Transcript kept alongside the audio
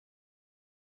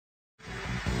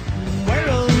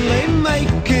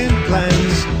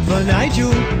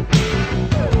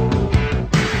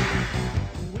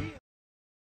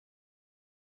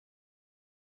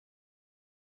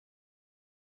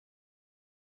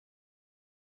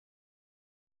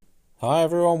Hi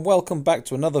everyone, welcome back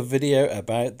to another video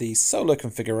about the solar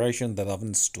configuration that I've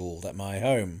installed at my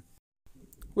home.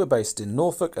 We're based in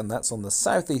Norfolk and that's on the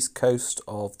southeast coast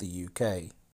of the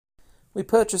UK. We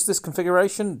purchased this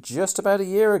configuration just about a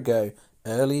year ago,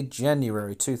 early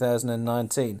January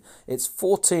 2019. It's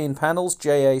 14 panels,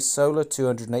 JA Solar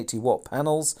 280 watt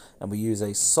panels, and we use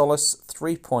a Solis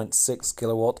 3.6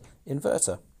 kilowatt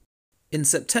inverter. In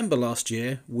September last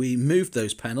year, we moved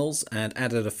those panels and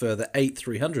added a further 8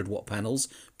 300 watt panels,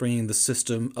 bringing the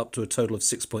system up to a total of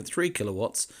 6.3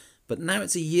 kilowatts. But now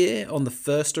it's a year on the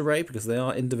first array because they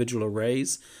are individual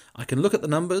arrays. I can look at the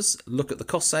numbers, look at the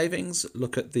cost savings,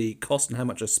 look at the cost and how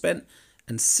much I spent,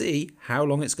 and see how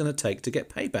long it's going to take to get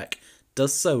payback.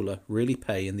 Does solar really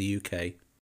pay in the UK?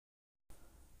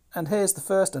 And here's the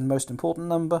first and most important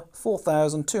number,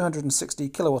 4,260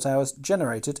 kilowatt hours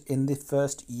generated in the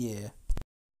first year.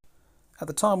 At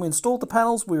the time we installed the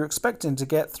panels, we were expecting to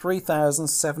get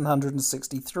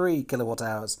 3,763 kilowatt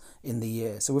hours in the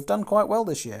year, so we've done quite well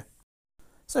this year.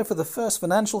 So for the first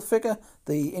financial figure,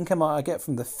 the income I get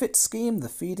from the FIT scheme, the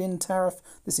feed-in tariff,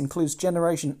 this includes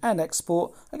generation and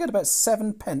export, I get about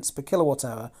 7 pence per kilowatt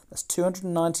hour, that's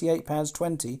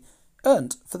 £298.20,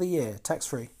 earned for the year,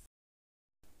 tax-free.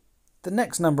 The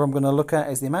next number I'm going to look at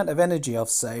is the amount of energy I've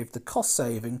saved, the cost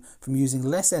saving from using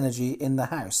less energy in the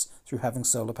house through having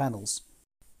solar panels.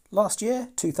 Last year,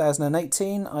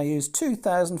 2018, I used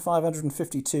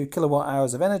 2,552 kilowatt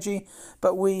hours of energy,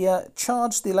 but we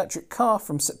charged the electric car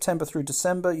from September through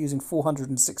December using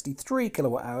 463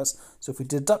 kilowatt hours, so if we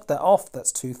deduct that off,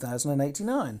 that's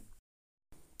 2,089.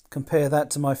 Compare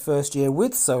that to my first year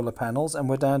with solar panels, and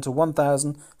we're down to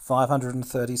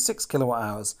 1,536 kilowatt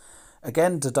hours.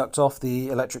 Again, deduct off the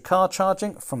electric car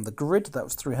charging from the grid, that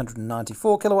was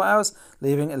 394 kilowatt hours,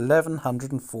 leaving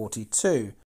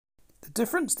 1,142. The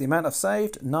difference, the amount I've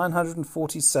saved,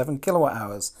 947 kilowatt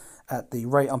hours. At the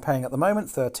rate I'm paying at the moment,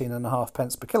 13.5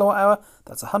 pence per kilowatt hour,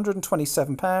 that's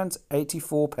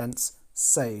 £127.84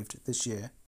 saved this year.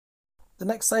 The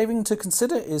next saving to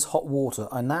consider is hot water.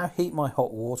 I now heat my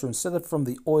hot water instead of from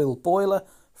the oil boiler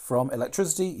from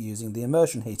electricity using the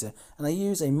immersion heater, and I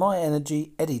use a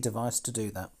MyEnergy Eddy device to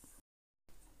do that.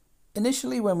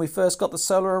 Initially, when we first got the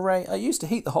solar array, I used to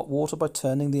heat the hot water by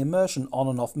turning the immersion on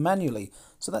and off manually.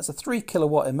 So that's a 3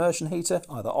 kilowatt immersion heater,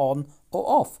 either on or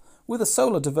off. With a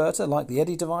solar diverter like the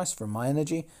Eddy device from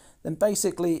MyEnergy, then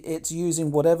basically it's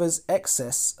using whatever's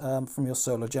excess from your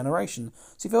solar generation.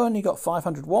 So if you've only got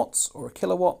 500 watts or a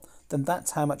kilowatt, then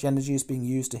that's how much energy is being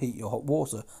used to heat your hot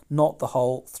water, not the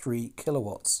whole 3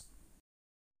 kilowatts.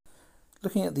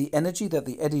 Looking at the energy that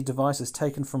the Eddy device has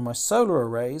taken from my solar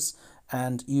arrays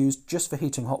and used just for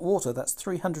heating hot water, that's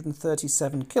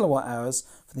 337 kilowatt hours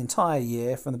for the entire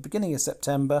year from the beginning of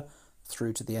September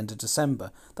through to the end of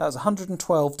December. That was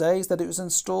 112 days that it was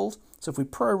installed, so if we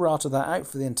pro-rata that out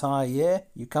for the entire year,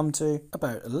 you come to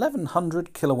about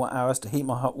 1,100 kilowatt hours to heat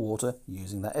my hot water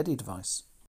using that Eddy device.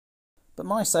 But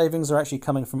my savings are actually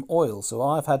coming from oil, so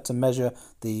I've had to measure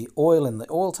the oil in the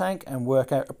oil tank and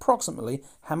work out approximately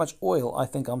how much oil I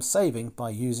think I'm saving by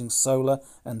using solar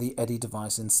and the Eddy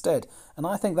device instead. And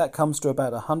I think that comes to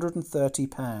about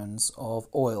 £130 of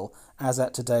oil as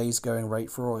at today's going rate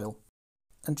for oil.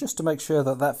 And just to make sure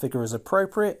that that figure is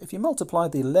appropriate, if you multiply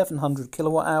the 1,100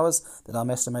 kilowatt hours that I'm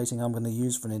estimating I'm going to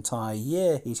use for an entire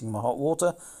year heating my hot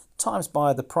water, times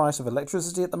by the price of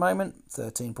electricity at the moment,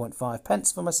 13.5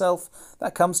 pence for myself,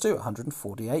 that comes to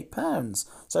 £148.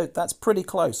 So that's pretty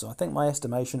close. So I think my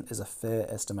estimation is a fair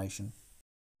estimation.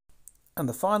 And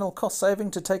the final cost saving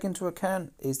to take into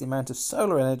account is the amount of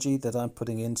solar energy that I'm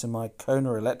putting into my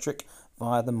Kona Electric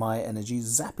via the MyEnergy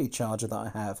Zappy charger that I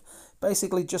have.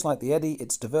 Basically, just like the Eddy,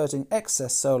 it's diverting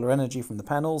excess solar energy from the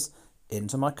panels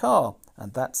into my car,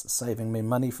 and that's saving me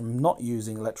money from not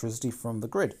using electricity from the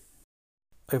grid.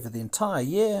 Over the entire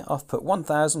year, I've put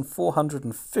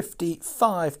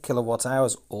 1,455 kilowatt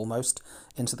hours, almost,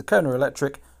 into the Kona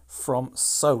Electric from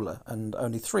solar, and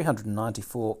only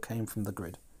 394 came from the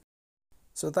grid.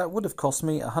 So that would have cost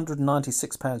me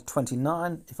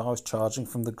 £196.29 if I was charging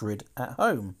from the grid at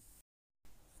home.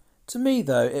 To me,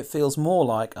 though, it feels more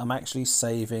like I'm actually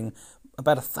saving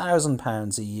about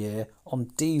 £1,000 a year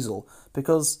on diesel,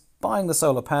 because buying the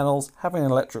solar panels, having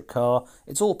an electric car,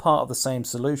 it's all part of the same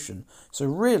solution. So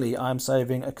really I'm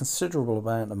saving a considerable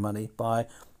amount of money by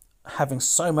having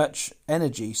so much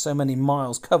energy, so many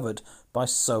miles covered by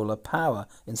solar power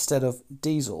instead of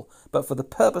diesel. But for the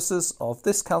purposes of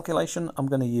this calculation, I'm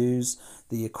going to use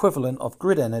the equivalent of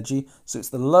grid energy, so it's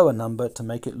the lower number to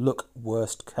make it look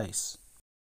worst case.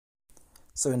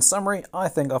 So in summary, I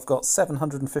think I've got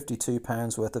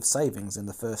 £752 worth of savings in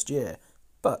the first year.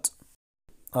 But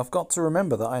I've got to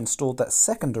remember that I installed that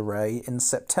second array in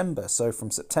September, so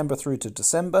from September through to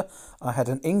December I had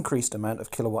an increased amount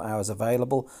of kilowatt hours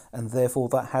available, and therefore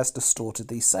that has distorted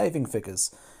these saving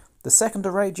figures. The second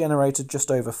array generated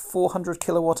just over 400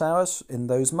 kilowatt hours in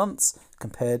those months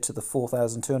compared to the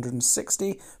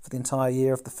 4,260 for the entire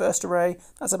year of the first array.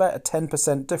 That's about a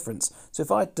 10% difference. So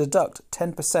if I deduct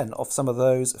 10% off some of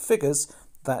those figures,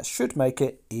 that should make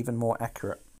it even more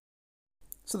accurate.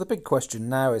 So the big question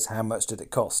now is, how much did it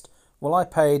cost? Well, I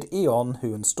paid E.ON,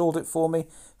 who installed it for me,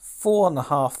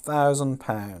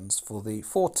 £4,500 for the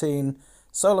 14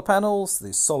 solar panels,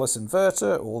 the Solis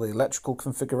inverter, all the electrical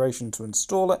configuration to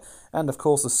install it, and of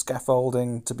course the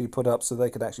scaffolding to be put up so they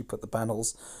could actually put the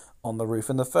panels on the roof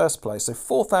in the first place. So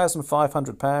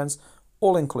 £4,500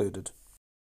 all included.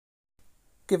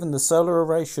 Given the solar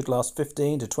array should last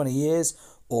 15 to 20 years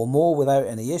or more without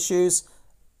any issues,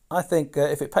 I think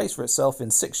if it pays for itself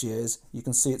in 6 years, you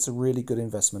can see it's a really good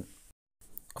investment.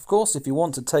 Of course, if you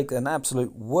want to take an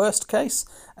absolute worst case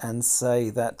and say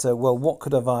that, well, what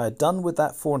could have I done with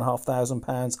that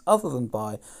 £4,500 other than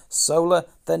buy solar,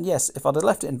 then yes, if I'd have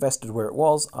left it invested where it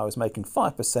was, I was making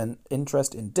 5%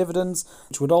 interest in dividends,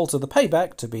 which would alter the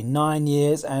payback to be 9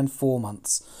 years and 4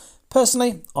 months.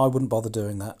 Personally, I wouldn't bother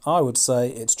doing that. I would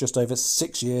say it's just over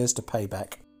 6 years to pay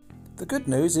back. The good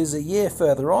news is a year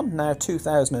further on, now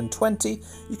 2020,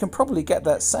 you can probably get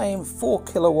that same 4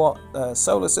 kilowatt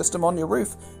solar system on your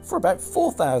roof for about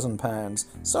 £4,000.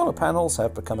 Solar panels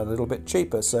have become a little bit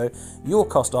cheaper, so your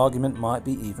cost argument might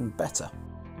be even better.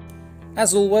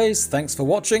 As always, thanks for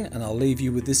watching, and I'll leave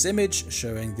you with this image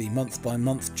showing the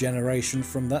month-by-month generation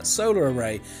from that solar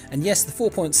array. And yes, the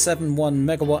 4.71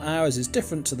 megawatt hours is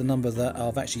different to the number that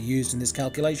I've actually used in this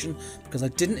calculation because I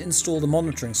didn't install the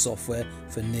monitoring software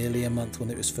for nearly a month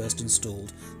when it was first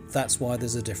installed. That's why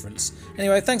there's a difference.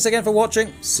 Anyway, thanks again for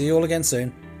watching. See you all again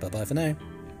soon. Bye-bye for now.